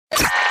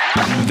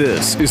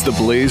This is the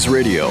Blaze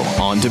Radio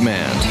on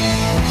demand.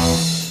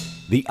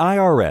 The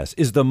IRS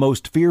is the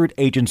most feared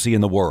agency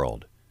in the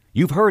world.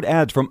 You've heard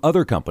ads from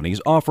other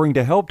companies offering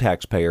to help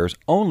taxpayers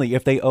only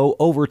if they owe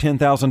over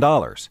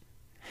 $10,000.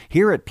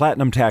 Here at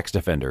Platinum Tax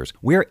Defenders,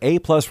 we're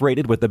A-plus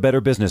rated with the Better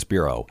Business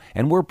Bureau,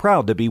 and we're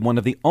proud to be one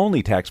of the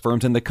only tax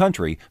firms in the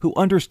country who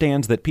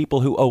understands that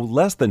people who owe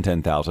less than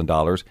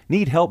 $10,000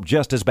 need help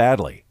just as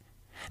badly.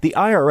 The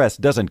IRS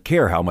doesn't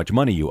care how much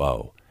money you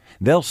owe.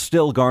 They'll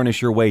still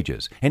garnish your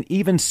wages and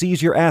even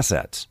seize your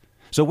assets.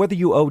 So whether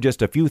you owe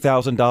just a few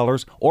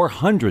 $1,000s or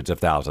hundreds of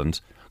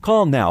thousands,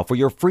 call now for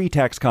your free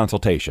tax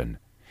consultation.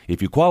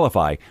 If you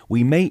qualify,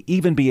 we may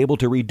even be able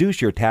to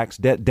reduce your tax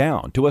debt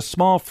down to a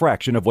small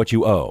fraction of what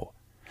you owe.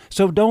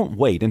 So don't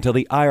wait until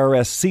the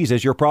IRS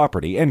seizes your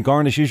property and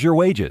garnishes your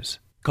wages.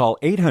 Call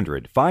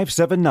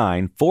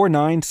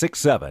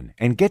 800-579-4967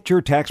 and get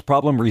your tax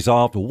problem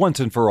resolved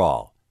once and for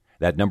all.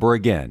 That number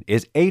again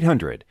is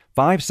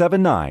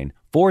 800-579-4967.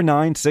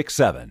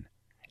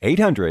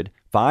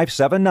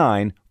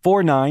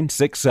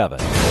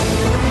 800-579-4967.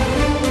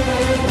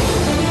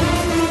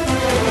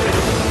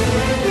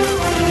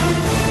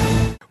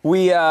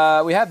 We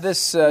have this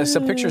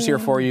some pictures here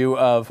for you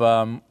of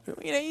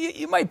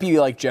you might be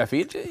like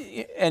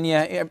Jeffy, and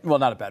well,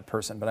 not a bad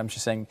person, but I'm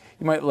just saying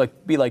you might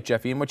be like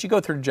Jeffy. And what you go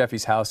through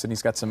Jeffy's house, and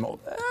he's got some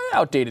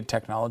outdated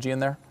technology in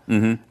there.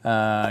 Mm-hmm.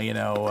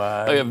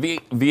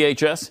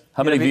 VHS.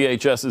 How many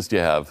VHSs do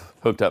you have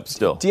hooked up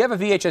still? Do you have a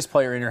VHS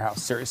player in your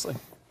house? Seriously,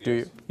 do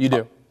you? You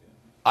do.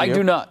 I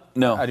do not.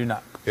 No, I do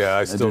not. Yeah,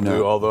 I still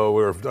do. Although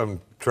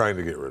I'm trying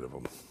to get rid of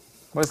them.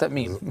 What does that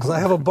mean? Because I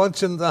have a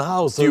bunch in the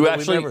house. Do you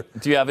actually?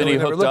 Do you have any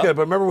hooked look up? at it,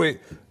 but remember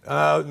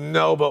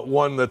no, but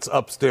one that's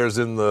upstairs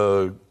in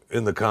the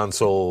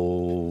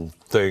console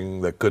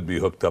thing that could be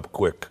hooked up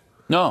quick.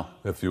 No.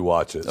 If you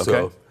watch it. Okay.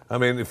 So, I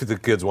mean, if the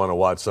kids want to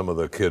watch some of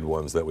the kid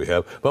ones that we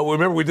have. But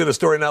remember, we did a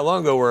story not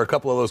long ago where a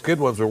couple of those kid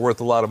ones were worth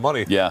a lot of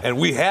money. Yeah. And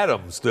we had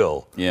them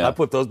still. Yeah. I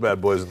put those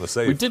bad boys in the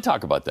safe. We did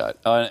talk about that,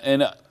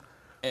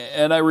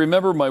 and I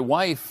remember my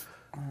wife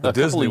a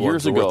Disney couple of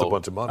years ones were ago worth a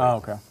bunch of money. Oh,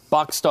 okay.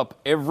 Boxed up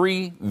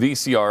every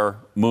VCR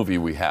movie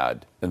we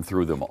had and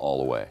threw them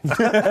all away. It's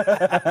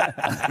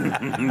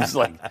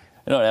like, I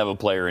don't have a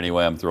player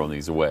anyway. I'm throwing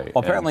these away.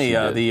 Well, apparently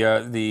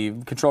the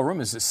control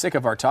room is sick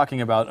of our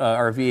talking about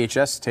our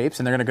VHS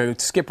tapes, and they're going to go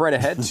skip right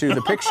ahead to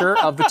the picture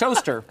of the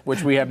toaster,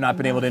 which we have not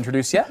been able to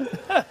introduce yet.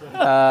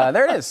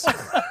 There it is.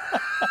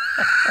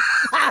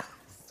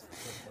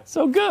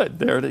 So good.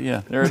 There it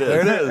is. There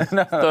it is.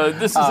 So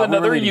this is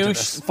another really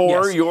use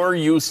for Yes. your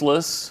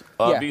useless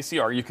Yeah.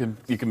 VCR. You can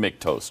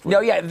make toast with. No,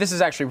 yeah, this is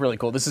actually really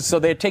cool. So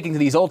they're taking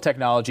these old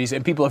technologies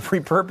and people have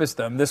repurposed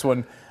them. This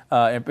one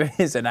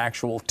is an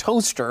actual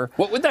toaster.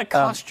 What would that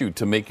cost you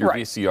to make your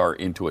right. VCR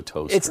into a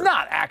toaster? It's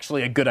not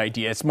actually a good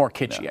idea. It's more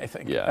kitschy, I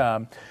think.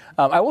 Yeah.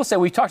 I will say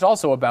we talked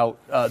also about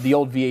the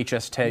old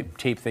VHS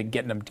tape thing,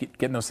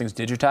 getting those things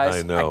digitized.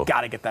 I know. I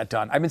got to get that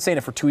done. I've been saying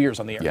it for 2 years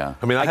on the air. Yeah.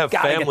 I mean, I have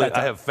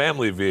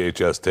family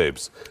VHS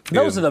tapes.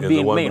 Those are the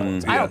main one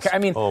ones. that- I don't care. I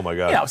mean, oh my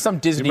God. Some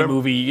Disney You remember-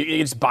 movie, you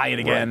just buy it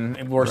again.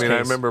 In worst I mean,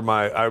 case.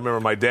 I remember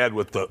my dad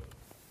with the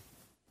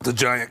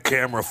giant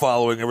camera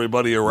following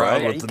everybody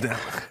around Right. with the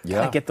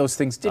Gotta get those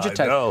things digitized.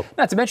 I know.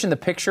 Not to mention the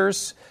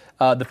pictures,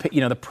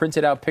 the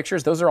printed out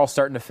pictures. Those are all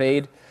starting to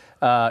fade.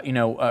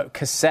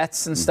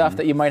 Cassettes and stuff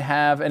that you might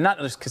have, and not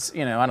just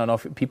I don't know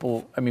if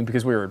people. I mean,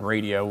 because we were in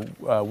radio,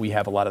 we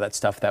have a lot of that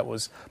stuff that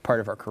was part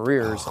of our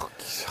careers.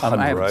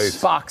 I have right.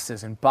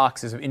 boxes and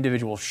boxes of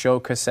individual show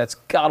cassettes.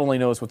 God only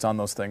knows what's on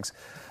those things.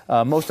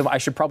 Most of them, I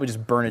should probably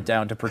just burn it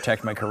down to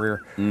protect my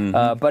career.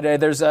 But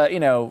there's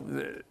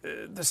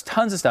there's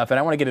tons of stuff, and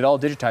I want to get it all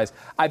digitized.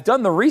 I've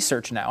done the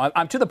research now.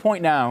 I'm to the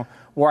point now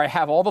where I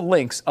have all the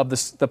links of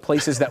the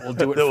places that will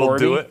do it for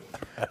me.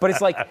 But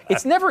it's like,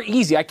 it's never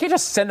easy. I can't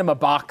just send them a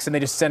box and they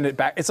just send it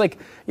back. It's like,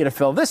 you know,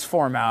 fill this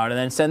form out and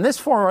then send this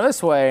form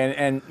this way.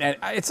 And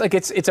it's like,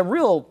 it's a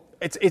real,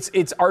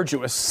 it's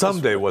arduous.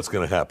 Someday what's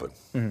going to happen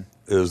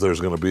is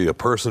there's going to be a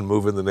person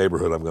move in the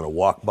neighborhood. I'm going to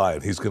walk by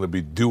and he's going to be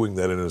doing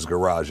that in his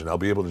garage. And I'll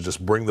be able to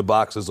just bring the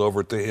boxes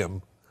over to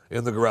him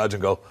in the garage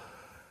and go,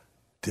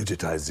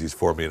 digitize these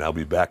for me and I'll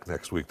be back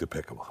next week to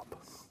pick them up.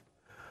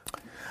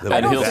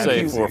 And he'll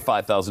say for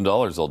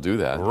 $5,000, I'll do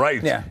that.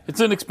 Right. Yeah. It's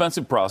an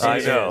expensive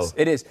process. I know.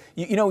 It is.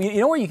 You know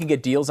where you can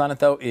get deals on it,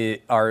 though,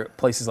 are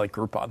places like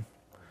Groupon.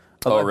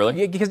 Oh, really?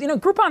 Yeah, because,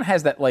 Groupon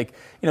has that,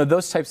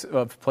 those types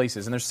of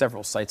places, and there's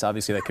several sites,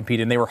 obviously, that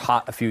compete, and they were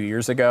hot a few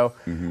years ago.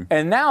 Mm-hmm.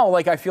 And now,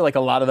 I feel like a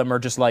lot of them are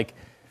just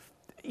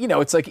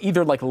it's like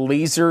either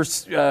laser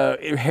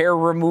hair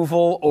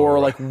removal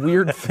or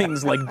weird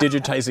things like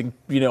digitizing,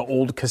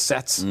 old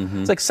cassettes.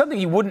 Mm-hmm. It's like something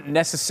you wouldn't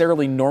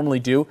necessarily normally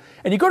do.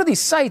 And you go to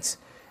these sites,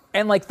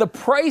 and the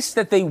price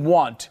that they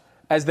want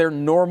as their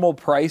normal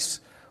price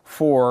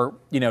for,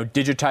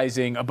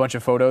 digitizing a bunch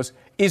of photos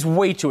is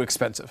way too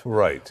expensive.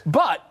 Right.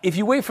 But if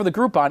you wait for the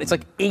Groupon, it's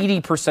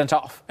 80%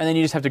 off, and then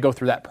you just have to go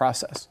through that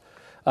process.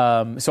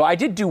 So I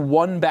did do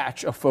one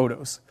batch of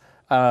photos.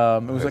 It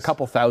was a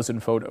couple thousand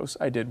photos.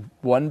 I did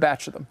one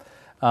batch of them.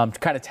 to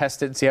kind of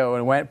test it and see how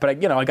it went. But I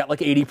got like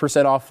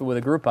 80% off with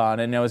a Groupon,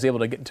 and I was able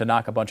to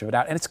knock a bunch of it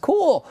out. And it's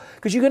cool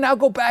because you can now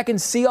go back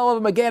and see all of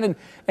them again,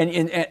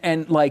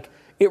 and like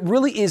it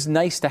really is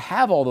nice to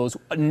have all those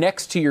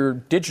next to your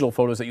digital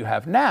photos that you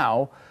have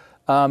now.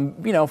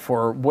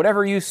 For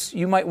whatever use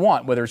you might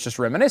want, whether it's just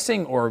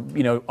reminiscing or,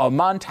 a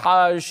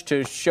montage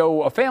to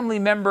show a family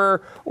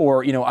member,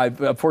 or,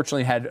 I've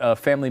unfortunately had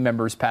family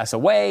members pass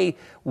away.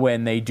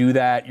 When they do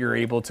that, you're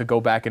able to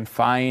go back and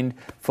find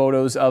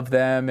photos of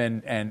them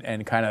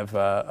and kind of,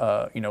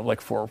 like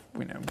for,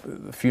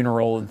 the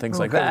funeral and things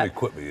like that. What kind of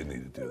equipment you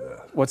need to do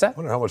that? What's that? I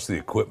wonder how much the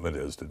equipment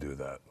is to do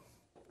that.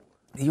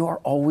 You are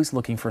always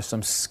looking for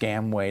some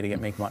scam way to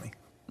make money.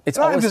 It's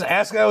No, always I'm just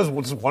asking. I was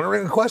just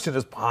wondering a question,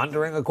 just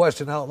pondering a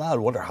question out loud.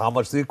 Wonder how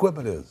much the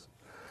equipment is.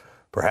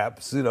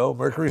 Perhaps,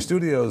 Mercury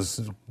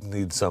Studios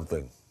needs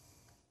something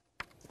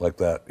like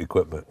that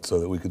equipment so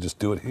that we could just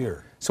do it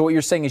here. So what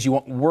you're saying is you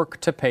want work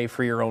to pay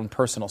for your own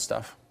personal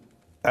stuff?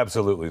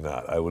 Absolutely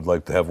not. I would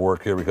like to have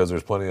work here because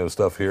there's plenty of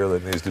stuff here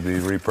that needs to be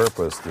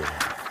repurposed.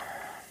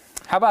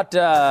 How about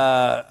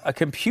a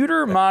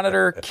computer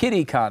monitor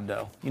kitty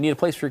condo? You need a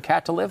place for your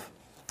cat to live?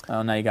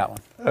 Oh, now you got one.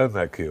 Isn't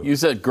that cute?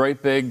 Use that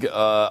great big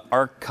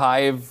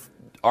archived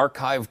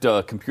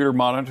computer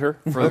monitor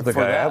for I don't think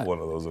for I that. have one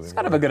of those anymore. It's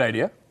kind of a good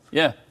idea.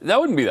 Yeah, that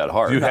wouldn't be that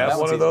hard. Do you have that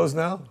one one's of those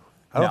now?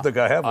 I don't No. think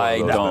I have one I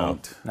of those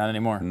don't. Not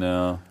anymore.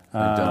 No,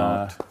 I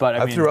don't. But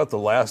now. I threw out the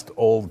last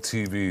old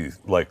TV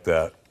like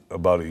that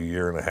about a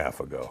year and a half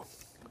ago.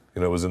 It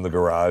was in the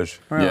garage.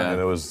 Yeah. And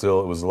it was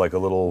like a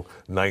little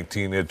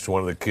 19-inch,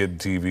 one of the kid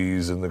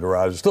TVs in the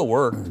garage. It still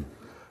worked,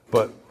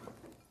 but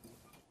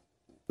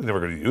I'm never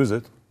going to use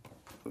it.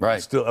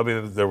 Right. Still,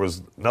 there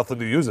was nothing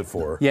to use it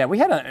for. Yeah, we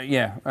had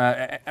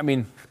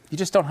you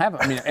just don't have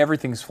it.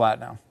 Everything's flat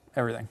now.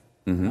 Everything.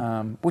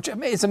 Which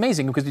is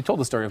amazing because you told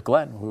the story of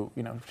Glenn, who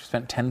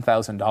spent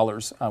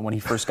 $10,000 when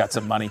he first got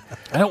some money.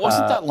 And it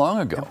wasn't that long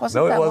ago. It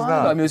wasn't No, it that was long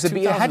not. ago.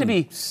 It had to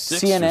be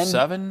 2006 CNN, or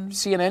 7?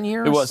 CNN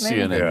years. It was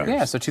maybe? CNN.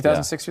 Yeah, so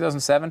 2006,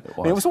 2007.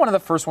 It was one of the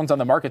first ones on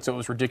the market, so it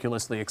was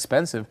ridiculously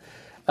expensive.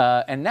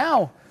 And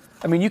now,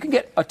 you can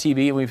get a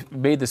TV, and we've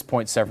made this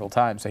point several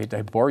times. I hate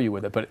to bore you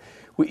with it, but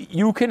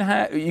you can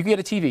get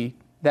a TV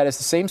that is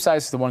the same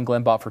size as the one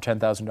Glenn bought for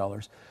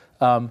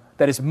 $10,000.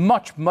 That is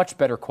much, much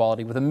better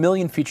quality with a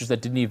million features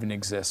that didn't even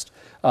exist.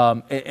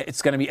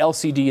 It's going to be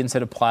LCD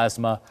instead of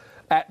plasma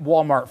at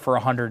Walmart for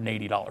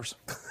 $180.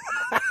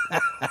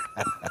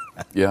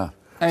 Yeah.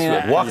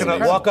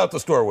 Walk out the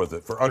store with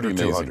it for under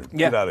Pretty amazing. $200.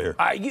 Get out of here.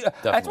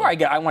 That's where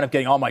I wind up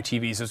getting all my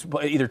TVs, is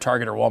either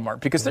Target or Walmart,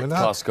 because they're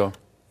Costco.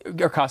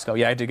 Or Costco.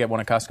 Yeah, I did get one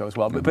at Costco as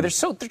well. But they're just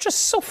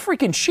so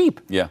freaking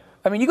cheap. Yeah.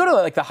 You go to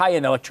like the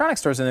high-end electronic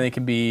stores and they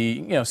can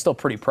be, still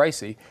pretty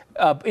pricey.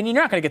 And you're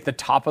not going to get the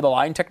top of the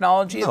line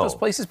technology in those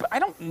places. But I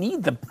don't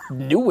need the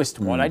newest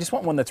one. I just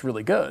want one that's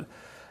really good.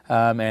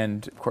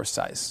 And of course,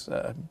 size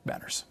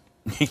matters.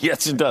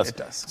 Yes, it does. It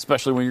does.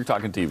 Especially when you're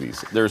talking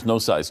TVs. There's no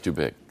size too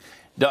big.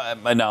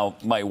 Now,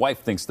 my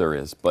wife thinks there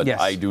is, but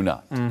Yes. I do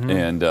not.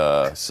 And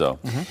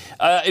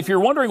if you're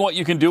wondering what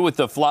you can do with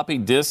the floppy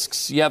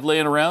disks you have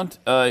laying around,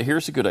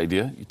 here's a good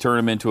idea. You turn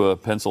them into a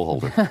pencil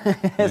holder.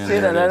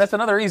 That's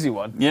another easy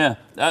one. Yeah,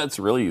 that's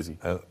really easy.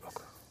 Kind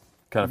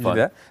of Do fun.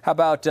 that. How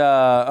about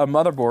a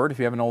motherboard? If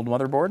you have an old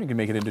motherboard, you can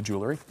make it into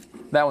jewelry.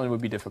 That one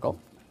would be difficult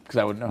because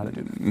I wouldn't know how to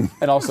do that.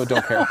 And also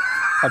don't care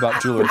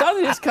about jewelry. That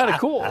is kind of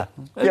cool.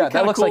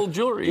 That looks cool like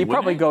jewelry. You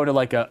probably go to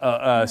like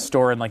a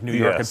store in like New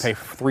York and Yes. pay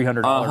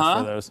 $300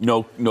 for those.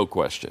 No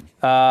question.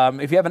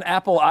 If you have an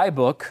Apple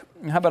iBook,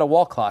 how about a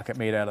wall clock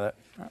made out of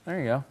that? There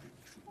you go.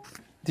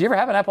 Do you ever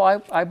have an Apple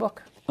iBook?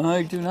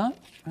 I do not.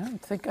 I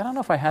don't know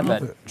if I had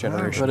that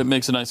generation. But it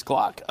makes a nice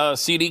clock.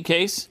 CD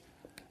case.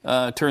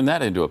 Turn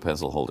that into a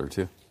pencil holder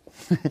too.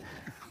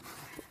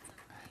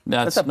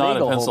 That's a not a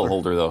bagel pencil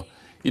holder though.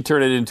 You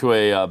turn it into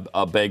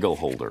a bagel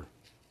holder.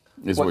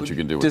 Is what you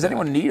can do with Does that.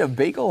 anyone need a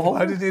bagel holder?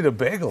 Why do you need a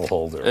bagel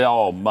holder?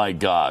 Oh my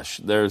gosh,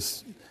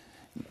 there's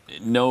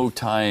no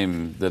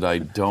time that I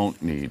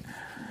don't need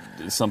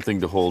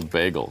something to hold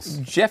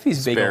bagels.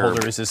 Jeffy's bagel Spare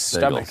holder is his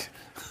stomach.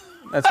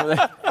 bagels. That's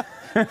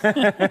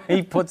what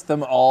he puts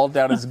them all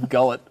down his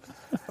gullet.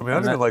 I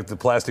don't even like the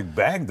plastic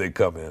bag they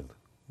come in.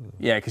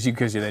 Yeah, because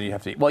then you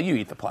have to eat. Well, you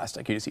eat the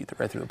plastic. You just eat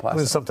right through the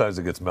plastic. Sometimes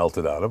it gets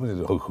melted out of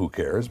it. Who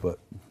cares? But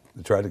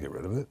they try to get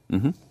rid of it.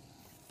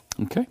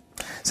 Okay.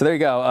 So there you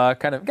go.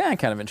 Kind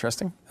of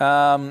interesting.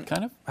 Kind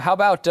of. How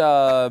about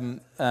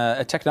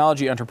a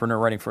technology entrepreneur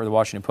writing for the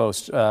Washington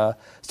Post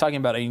is talking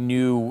about a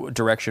new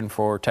direction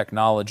for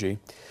technology,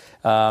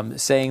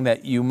 saying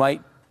that you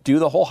might do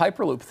the whole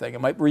Hyperloop thing.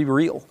 It might be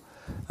real.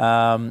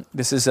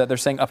 This is they're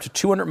saying up to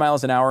 200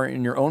 miles an hour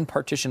in your own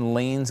partition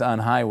lanes on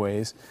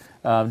highways.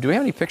 Do we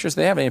have any pictures?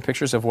 Do they have any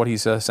pictures of what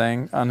he's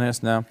saying on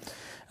this? No.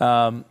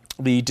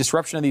 The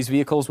disruption of these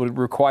vehicles would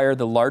require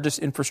the largest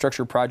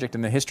infrastructure project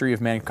in the history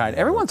of mankind.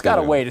 Everyone's got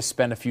a way to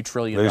spend a few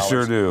 $trillion. They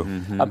sure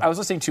do. I was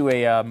listening to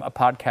a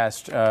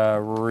podcast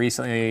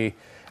recently.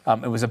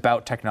 It was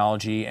about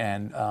technology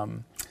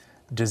and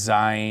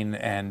design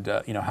and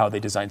how they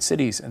design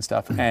cities and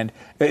stuff. And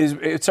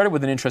it started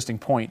with an interesting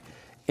point.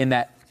 in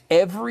that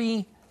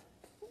every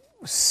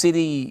single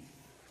city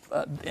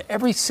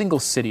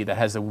that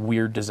has a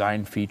weird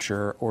design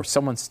feature or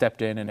someone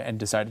stepped in and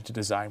decided to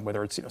design,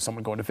 whether it's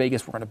someone going to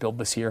Vegas, we're going to build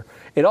this here,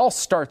 it all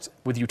starts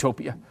with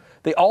utopia.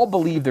 They all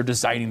believe they're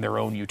designing their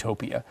own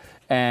utopia.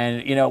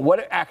 And,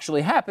 what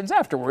actually happens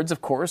afterwards,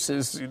 of course,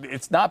 is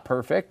it's not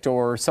perfect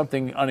or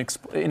something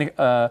unexpected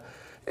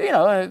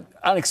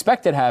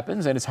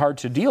happens and it's hard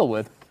to deal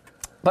with.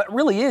 But it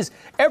really is.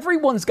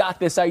 Everyone's got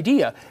this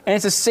idea. And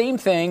it's the same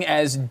thing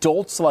as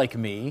dolts like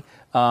me,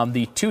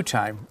 the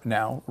two-time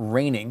now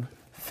reigning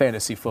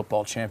fantasy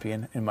football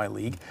champion in my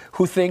league,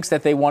 who thinks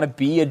that they want to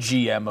be a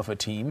GM of a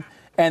team.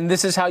 And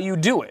this is how you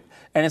do it.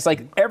 And it's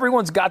like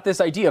everyone's got this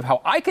idea of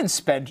how I can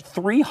spend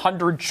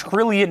 $300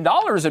 trillion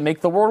and make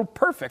the world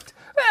perfect.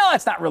 Well,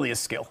 that's not really a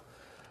skill.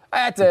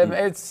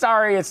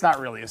 It's not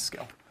really a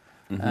skill.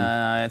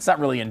 It's not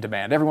really in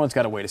demand. Everyone's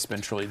got a way to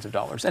spend trillions of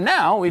dollars. And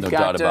now we've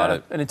got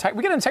an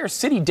entire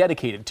city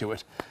dedicated to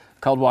it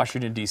called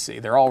Washington, D.C.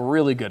 They're all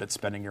really good at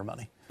spending your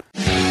money.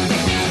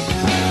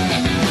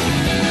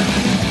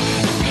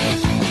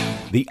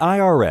 The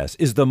IRS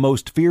is the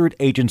most feared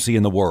agency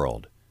in the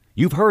world.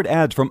 You've heard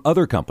ads from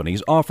other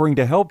companies offering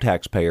to help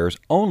taxpayers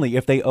only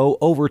if they owe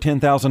over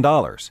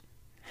 $10,000.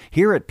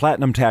 Here at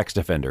Platinum Tax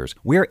Defenders,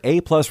 we're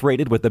A-plus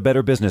rated with the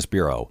Better Business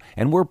Bureau,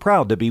 and we're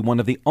proud to be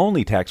one of the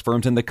only tax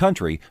firms in the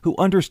country who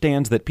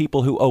understands that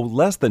people who owe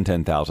less than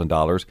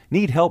 $10,000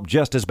 need help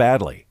just as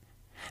badly.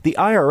 The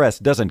IRS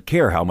doesn't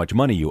care how much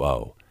money you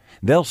owe.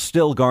 They'll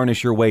still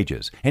garnish your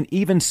wages and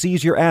even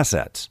seize your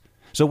assets.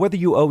 So whether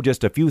you owe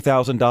just a few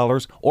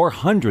 $1,000s or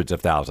hundreds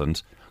of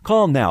thousands,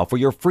 call now for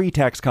your free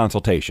tax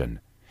consultation.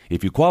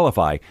 If you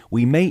qualify,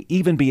 we may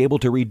even be able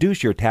to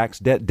reduce your tax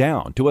debt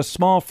down to a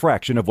small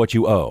fraction of what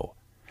you owe.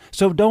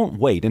 So don't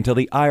wait until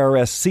the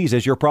IRS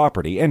seizes your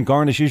property and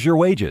garnishes your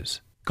wages.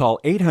 Call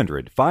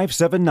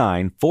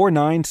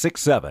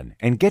 800-579-4967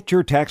 and get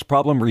your tax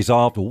problem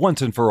resolved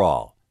once and for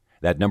all.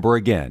 That number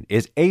again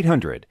is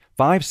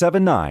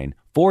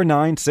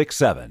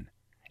 800-579-4967.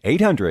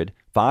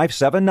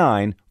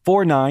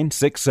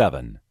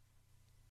 800-579-4967.